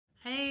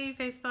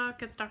Hey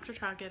Facebook, it's Dr.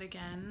 Troggett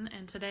again,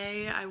 and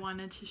today I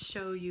wanted to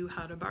show you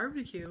how to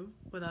barbecue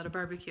without a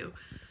barbecue.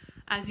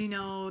 As you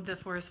know, the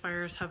forest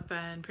fires have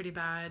been pretty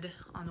bad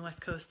on the West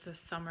Coast this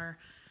summer,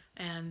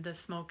 and the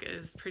smoke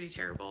is pretty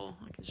terrible.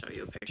 I can show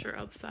you a picture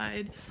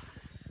outside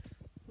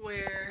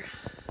where,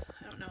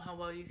 I don't know how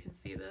well you can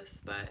see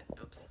this, but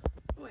oops.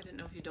 Oh, I didn't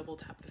know if you double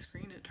tap the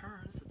screen, it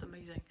turns. It's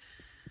amazing.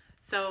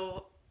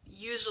 So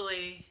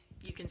usually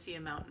you can see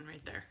a mountain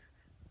right there,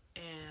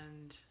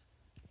 and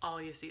all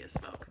you see is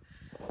smoke.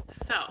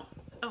 So,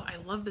 oh, I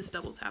love this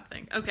double tap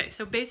thing. Okay,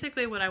 so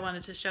basically what I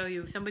wanted to show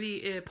you,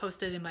 somebody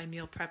posted in my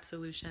meal prep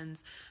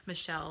solutions,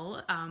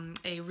 Michelle,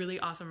 a really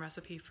awesome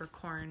recipe for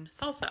corn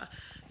salsa.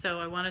 So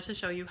I wanted to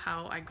show you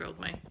how I grilled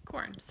my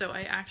corn. So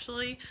I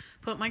actually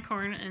put my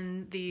corn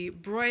in the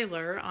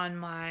broiler on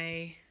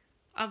my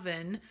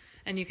oven,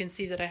 and you can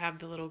see that I have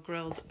the little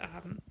grilled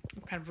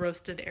kind of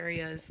roasted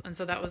areas, and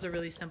so that was a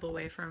really simple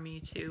way for me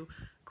to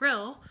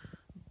grill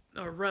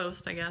or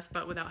roast, I guess,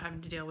 but without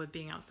having to deal with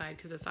being outside,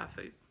 because it's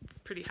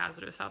pretty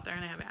hazardous out there,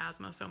 and I have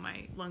asthma, so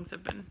my lungs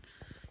have been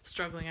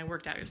struggling. I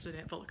worked out yesterday,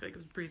 it felt like I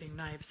was breathing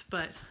knives,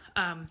 but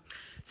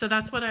so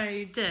that's what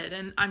I did,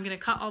 and I'm gonna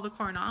cut all the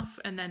corn off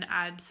and then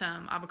add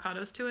some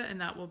avocados to it,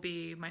 and that will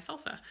be my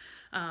salsa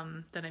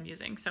that I'm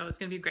using. So it's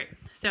gonna be great.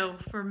 So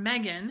for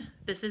Megan,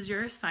 this is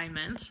your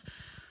assignment.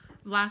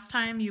 Last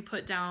time you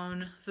put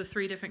down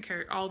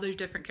all the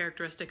different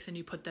characteristics, and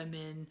you put them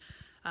in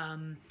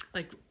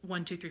like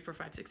 1, 2, 3, 4,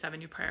 5, 6,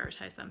 7, you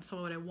prioritize them. So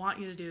what I want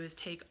you to do is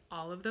take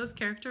all of those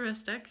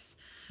characteristics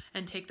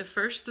and take the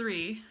first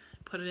 3,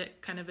 put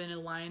it kind of in a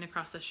line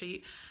across the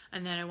sheet,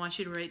 and then I want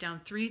you to write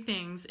down 3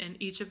 things in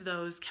each of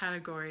those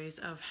categories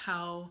of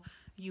how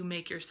you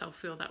make yourself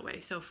feel that way.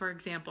 So for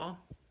example,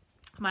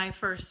 my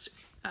first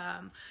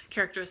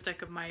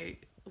characteristic of my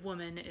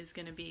woman is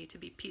going to be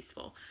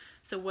peaceful.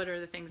 So what are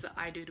the things that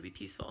I do to be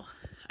peaceful?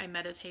 I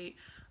meditate,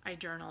 I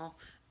journal,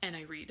 and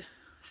I read.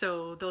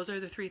 So those are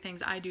the 3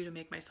 things I do to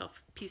make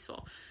myself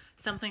peaceful.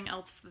 Something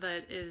else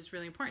that is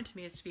really important to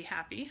me is to be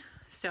happy.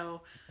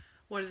 So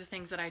what are the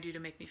things that I do to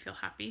make me feel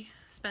happy?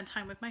 Spend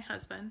time with my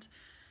husband.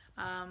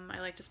 I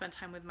like to spend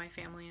time with my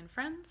family and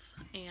friends,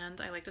 and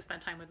I like to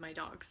spend time with my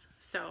dogs.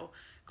 So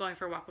going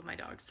for a walk with my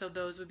dogs. So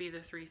those would be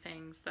the 3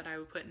 things that I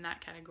would put in that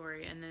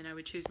category, and then I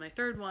would choose my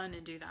third one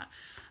and do that.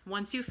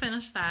 Once you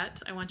finish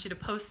that, I want you to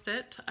post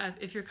it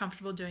if you're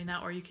comfortable doing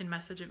that, or you can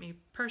message it me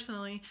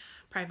personally,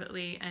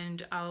 privately,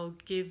 and I'll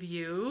give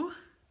you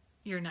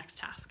your next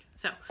task.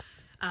 So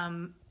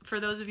for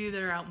those of you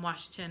that are out in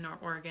Washington or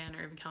Oregon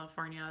or even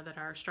California that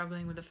are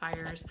struggling with the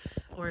fires,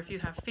 or if you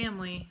have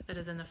family that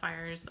is in the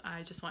fires,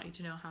 I just want you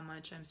to know how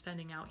much I'm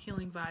sending out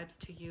healing vibes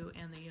to you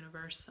and the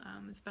universe.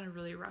 It's been a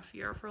really rough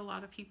year for a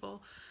lot of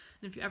people.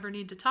 And if you ever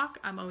need to talk,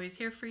 I'm always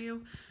here for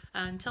you.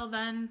 Until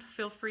then,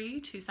 feel free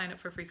to sign up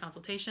for a free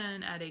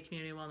consultation at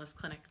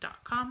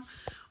acommunitywellnessclinic.com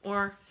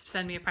or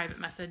send me a private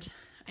message.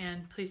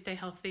 And please stay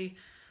healthy.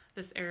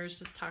 This air is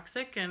just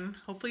toxic, and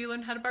hopefully you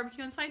learned how to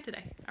barbecue inside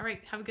today. All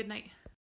right, have a good night.